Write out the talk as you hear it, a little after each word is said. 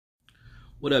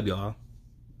What up, y'all?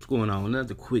 What's going on?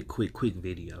 Another quick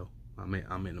video. I'm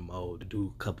in the mode to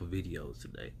do a couple videos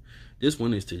today. This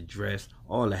one is to address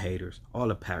all the haters, all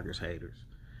the Packers haters,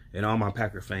 and all my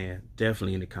Packer fans.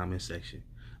 Definitely in the comment section,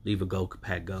 leave a go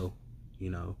Pack go,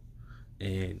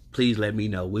 and please let me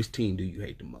know which team do you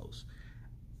hate the most.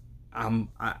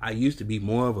 I used to be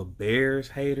more of a Bears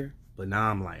hater, but now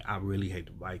I'm like I really hate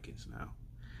the Vikings now.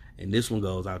 And this one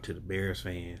goes out to the Bears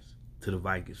fans, to the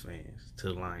Vikings fans, to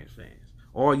the Lions fans.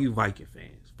 All you Viking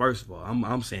fans, first of all,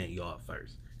 I'm saying y'all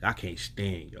first. I can't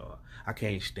stand y'all. I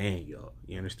can't stand y'all.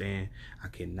 You understand? I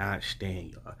cannot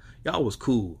stand y'all. Y'all was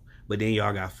cool, but then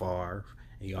y'all got Favre,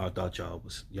 and y'all thought y'all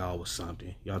was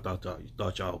something. Y'all thought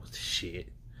y'all was the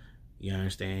shit. You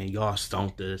understand? Y'all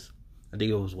stomped us. I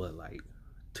think it was like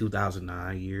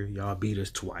 2009 year. Y'all beat us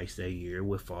twice that year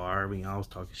with Favre, and y'all was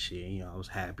talking shit, and y'all was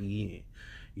happy, and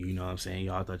you know what I'm saying?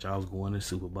 Y'all thought y'all was going to the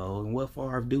Super Bowl. And what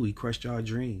Favre do? He crushed y'all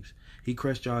dreams. He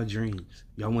crushed y'all dreams.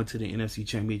 Y'all went to the NFC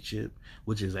Championship,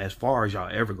 which is as far as y'all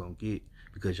ever going to get.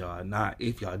 Because y'all not,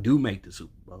 if y'all do make the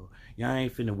Super Bowl, y'all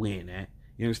ain't finna win that.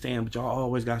 You understand? But y'all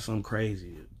always got something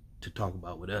crazy to talk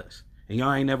about with us. And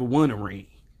y'all ain't never won a ring.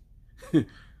 You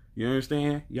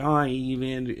understand? Y'all ain't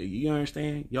even, you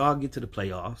understand? Y'all get to the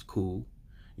playoffs, cool.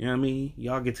 You know what I mean?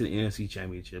 Y'all get to the NFC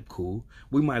Championship, cool.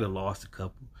 We might have lost a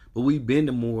couple, but we've been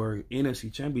to more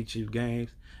NFC Championship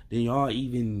games than y'all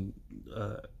even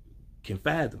can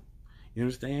fathom. You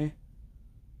understand?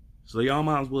 So y'all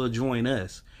might as well join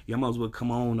us. Y'all might as well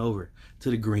come on over to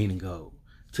the green and gold,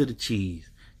 to the cheese,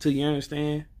 you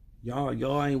understand?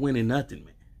 Y'all ain't winning nothing,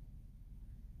 man.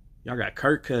 Y'all got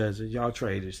Kirk Cousins. Y'all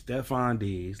traded Stephon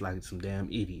Diggs like some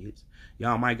damn idiots.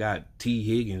 Y'all might got T.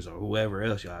 Higgins or whoever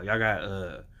else y'all. Y'all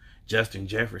got Justin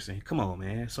Jefferson. Come on,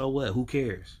 man. So what? Who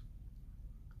cares?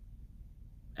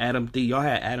 Y'all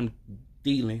had Adam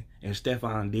Thielen and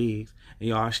Stephon Diggs, and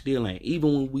y'all still ain't.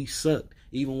 Even when we sucked,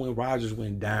 even when Rodgers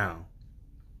went down,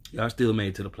 y'all still made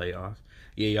it to the playoffs.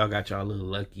 Yeah, y'all got y'all little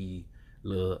lucky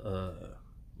little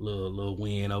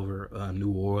win over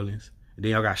New Orleans. And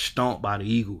then y'all got stomped by the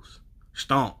Eagles.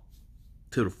 Stomped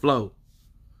to the floor.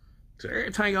 So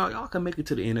every time y'all can make it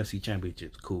to the NFC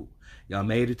Championships, cool. Y'all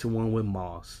made it to one with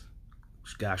Moss.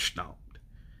 Got stomped.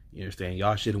 You understand?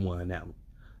 Y'all should have won that one.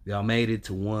 Y'all made it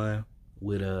to one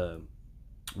with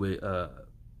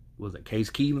was it Case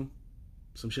Keenum?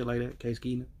 Some shit like that, Case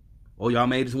Keenum. Or y'all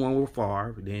made it to one with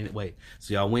Favre. Then wait,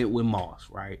 so y'all went with Moss,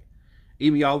 right?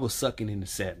 Even y'all was sucking in the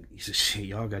 70s. So shit,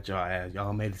 y'all got y'all ass.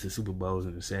 Y'all made it to Super Bowls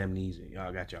in the 70s, and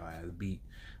y'all got y'all ass beat.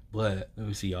 But let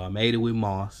me see, y'all made it with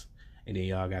Moss, and then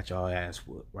y'all got y'all ass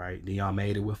whooped, right? Then y'all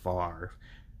made it with Favre,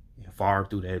 and Favre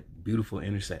threw that beautiful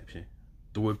interception,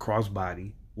 threw it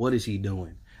crossbody. What is he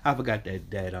doing? I forgot that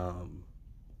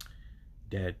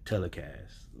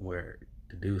telecast where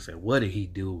the dude said, "What did he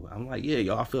do?" I'm like, yeah,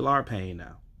 y'all feel our pain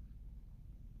now.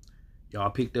 Y'all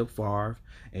picked up Favre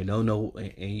and don't know,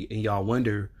 and y'all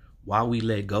wonder why we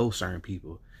let go certain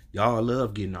people. Y'all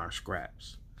love getting our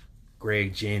scraps.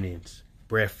 Greg Jennings,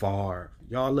 Brett Favre.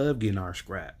 Y'all love getting our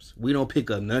scraps. We don't pick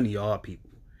up none of y'all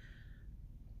people.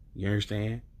 You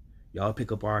understand? Y'all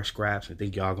pick up our scraps and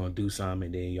think y'all gonna do something,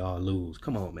 and then y'all lose.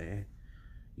 Come on, man.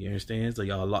 You understand? So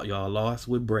y'all lost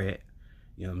with Brett.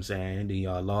 You know what I'm saying? Then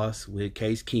y'all lost with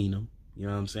Case Keenum. You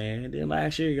know what I'm saying? Then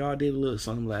last year y'all did a little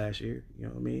something last year. You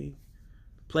know what I mean?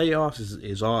 Playoffs is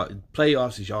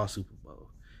y'all Super Bowl.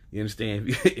 You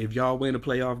understand? If y'all win a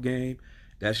playoff game,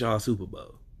 that's y'all Super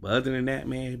Bowl. But other than that,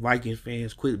 man, Vikings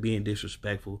fans, quit being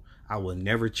disrespectful. I will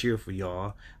never cheer for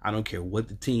y'all. I don't care what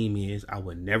the team is. I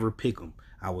would never pick them.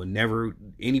 I would never,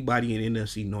 anybody in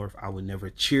NFC North, I would never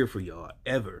cheer for y'all,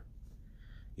 ever.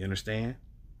 You understand?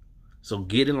 So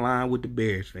get in line with the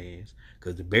Bears fans,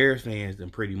 because the Bears fans done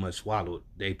pretty much swallowed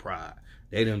their pride.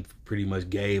 They done pretty much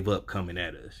gave up coming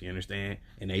at us, you understand?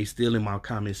 And they still in my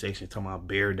comment section talking about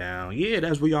bear down. Yeah,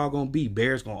 that's where y'all gonna be.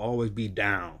 Bears gonna always be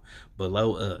down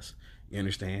below us, you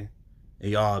understand?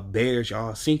 And y'all Bears,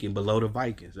 y'all sinking below the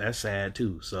Vikings. That's sad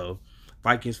too. So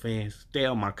Vikings fans, stay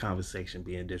on my conversation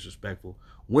being disrespectful.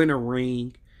 Win a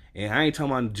ring. And I ain't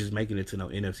talking about just making it to no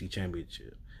NFC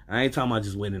Championship. I ain't talking about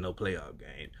just winning no playoff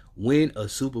game. Win a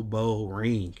Super Bowl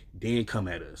ring, then come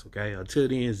at us, okay? Until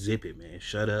then, zip it, man.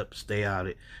 Shut up, stay out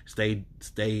it, stay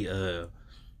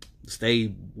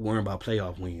worrying about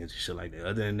playoff wins and shit like that.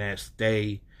 Other than that,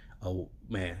 stay on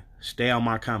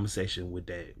my conversation with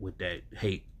that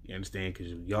hate. You understand?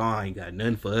 Because y'all ain't got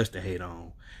nothing for us to hate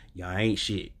on. Y'all ain't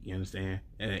shit. You understand?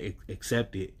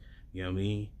 Accept it. You know what I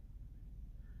mean?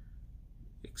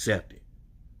 Accept it.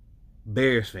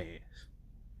 Bears fans,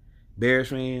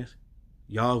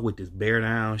 y'all with this bear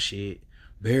down shit.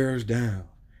 Bears down.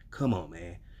 Come on,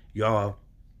 man. Y'all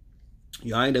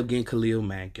Y'all end up getting Khalil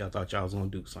Mack. Y'all thought y'all was going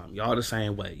to do something. Y'all the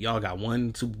same way. Y'all got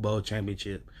one Super Bowl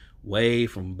championship way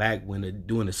from back when they're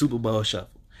doing the Super Bowl shuffle.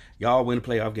 Y'all win the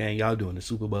playoff game. Y'all doing the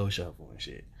Super Bowl shuffle and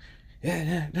shit.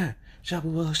 Yeah. Super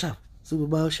Bowl shuffle. Super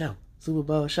Bowl shuffle. Super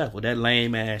Bowl shuffle. That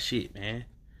lame ass shit, man.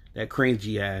 That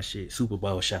cringy ass shit. Super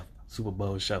Bowl shuffle. Super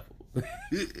Bowl shuffle.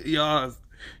 y'all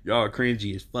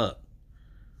cringy as fuck.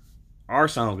 Our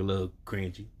song a little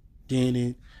cringy.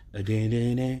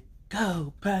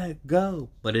 Go, Pack, go.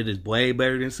 But it is way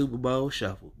better than Super Bowl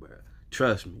Shuffle, bro.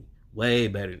 Trust me. Way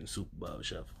better than Super Bowl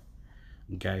Shuffle.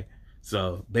 Okay?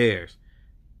 So, Bears.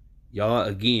 Y'all,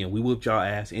 again, we whooped y'all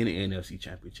ass in the NFC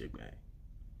Championship game.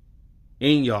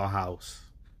 In y'all house.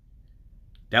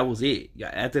 That was it.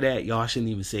 After that, y'all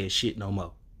shouldn't even say shit no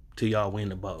more. Till y'all win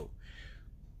the bowl.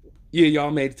 Yeah,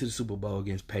 y'all made it to the Super Bowl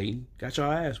against Peyton. Got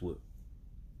y'all ass whooped.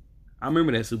 I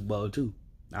remember that Super Bowl, too.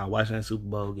 I was watching that Super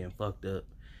Bowl getting fucked up.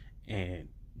 And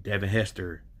Devin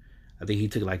Hester, I think he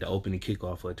took like the opening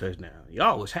kickoff for a touchdown.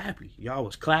 Y'all was happy. Y'all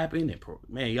was clapping. And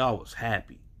man, y'all was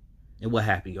happy. And what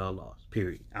happened? Y'all lost.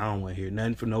 Period. I don't want to hear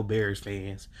nothing from no Bears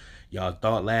fans. Y'all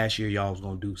thought last year y'all was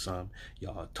going to do something.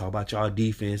 Y'all talk about y'all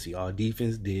defense. Y'all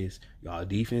defense this. Y'all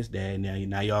defense that.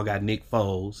 Now y'all got Nick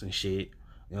Foles and shit.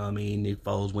 You know what I mean? Nick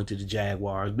Foles went to the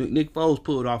Jaguars. Nick Foles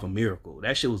pulled off a miracle.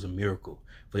 That shit was a miracle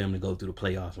for him to go through the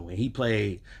playoffs. And when he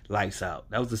played lights out,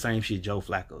 that was the same shit Joe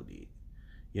Flacco did.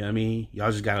 You know what I mean?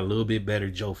 Y'all just got a little bit better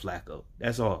Joe Flacco.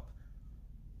 That's all.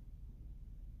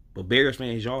 But Bears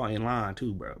fans, y'all in line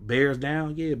too, bro. Bears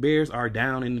down? Yeah, Bears are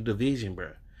down in the division,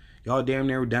 bro. Y'all damn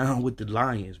near down with the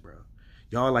Lions, bro.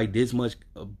 Y'all like this much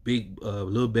a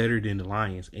little better than the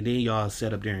Lions. And then y'all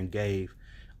set up there and gave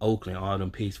Oakland all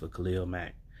them picks for Khalil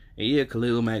Mack. And yeah,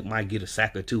 Khalil Mack might get a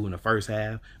sack or two in the first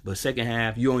half, but second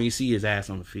half, you only see his ass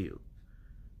on the field.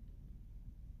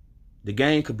 The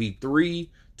game could be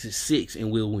 3-6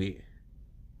 and we'll win.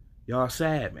 Y'all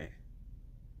sad, man.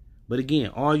 But again,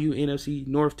 all you NFC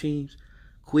North teams,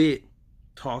 quit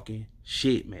talking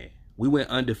shit, man. We went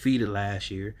undefeated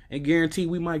last year and guarantee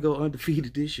we might go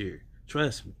undefeated this year.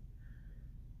 Trust me.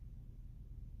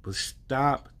 But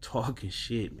stop talking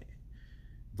shit, man.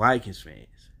 Vikings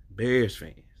fans, Bears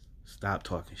fans, stop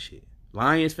talking shit.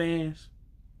 Lions fans,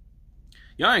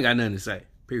 y'all ain't got nothing to say,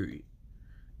 period.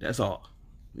 That's all.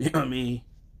 You know what I mean?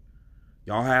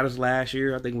 Y'all had us last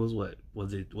year. I think it was what?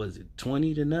 Was it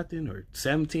 20-0 or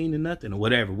 17-0 or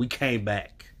whatever? We came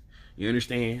back. You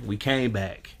understand? We came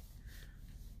back.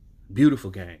 Beautiful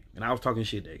game. And I was talking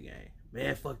shit that game.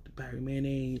 Man, fuck the Packers,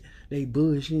 man. They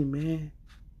bullshit, man.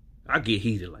 I get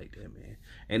heated like that, man.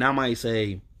 And I might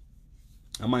say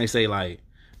like,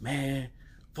 man,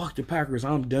 fuck the Packers,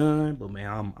 I'm done. But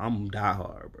man, I'm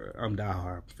diehard, bro. I'm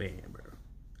diehard fan, bro.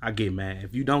 I get mad.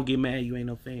 If you don't get mad, you ain't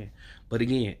no fan. But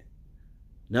again,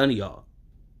 none of y'all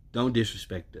don't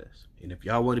disrespect us. And if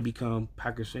y'all want to become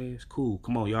Packers fans, cool.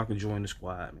 Come on, y'all can join the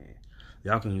squad, man.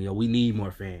 Y'all can, we need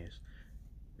more fans.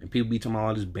 And people be talking about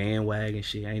all this bandwagon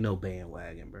shit. Ain't no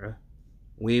bandwagon, bro.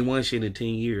 We ain't won shit in 10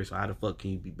 years, so how the fuck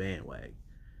can you be bandwagon?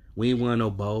 We ain't won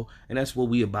no bowl, and that's what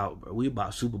we about, bro. We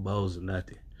about Super Bowls or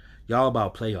nothing. Y'all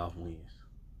about playoff wins.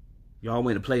 Y'all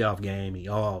win the playoff game, and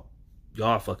y'all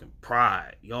fucking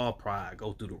pride. Y'all pride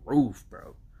go through the roof,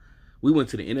 bro. We went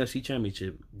to the NFC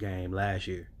Championship game last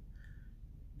year.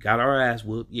 Got our ass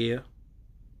whooped, yeah.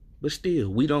 But still,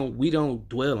 we don't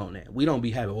dwell on that. We don't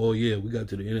be happy, oh yeah, we got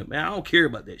to the NFC. Man, I don't care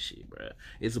about that shit, bro.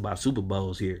 It's about Super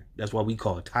Bowls here. That's why we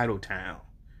call it Title Town.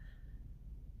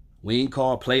 We ain't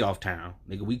called Playoff Town.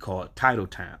 Nigga, we call it Title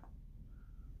Town.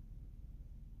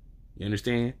 You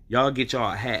understand? Y'all get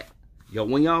y'all a hat. Yo,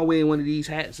 when y'all wear one of these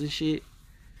hats and shit,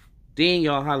 then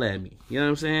y'all holler at me. You know what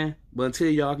I'm saying? But until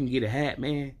y'all can get a hat,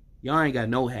 man, y'all ain't got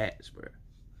no hats, bro.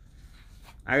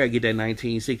 I gotta get that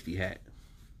 1960 hat.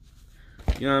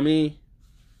 You know what I mean?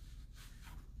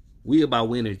 We about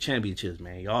winning championships,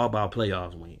 man. Y'all about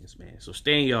playoffs wins, man. So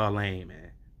stay in y'all lane,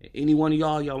 man. Any one of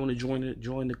y'all want to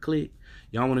join the clique?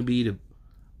 Y'all want to be the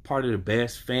part of the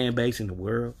best fan base in the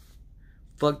world?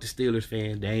 Fuck the Steelers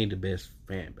fans. They ain't the best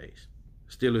fan base.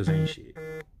 Steelers ain't shit.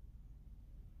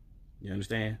 You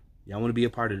understand? Y'all want to be a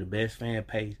part of the best fan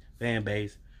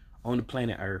base on the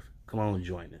planet Earth? Come on and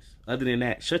join us. Other than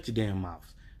that, shut your damn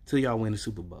mouths till y'all win the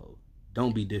Super Bowl.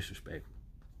 Don't be disrespectful.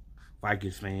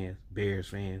 Vikings fans, Bears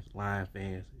fans, Lions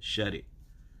fans, shut it.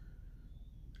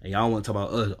 And y'all want to talk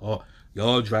about us. Oh,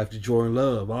 y'all drafted Jordan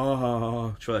Love.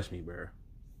 Oh, trust me, bro.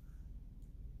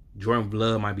 Jordan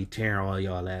Love might be tearing all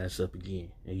y'all ass up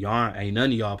again. And y'all ain't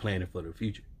none of y'all planning for the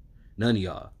future. None of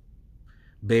y'all.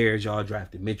 Bears, y'all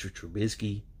drafted Mitchell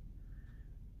Trubisky.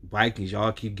 Vikings,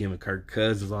 y'all keep giving Kirk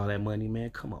Cousins all that money, man.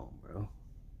 Come on, bro.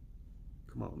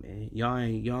 Come on, man.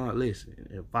 Y'all listen.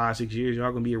 In 5-6 years,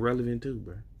 y'all gonna be irrelevant too,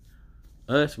 bro.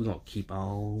 Us, we're gonna keep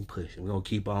on pushing. We're gonna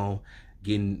keep on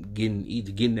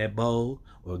either getting that bowl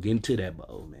or getting to that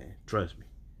bowl, man. Trust me.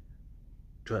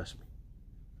 Trust me.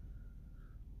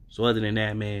 So other than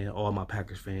that, man, all my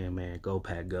Packers fans, man, go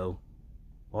Pack go.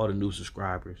 All the new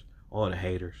subscribers, all the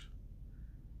haters.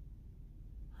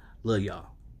 Love y'all.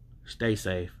 Stay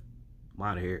safe. I'm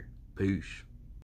out of here. Peace.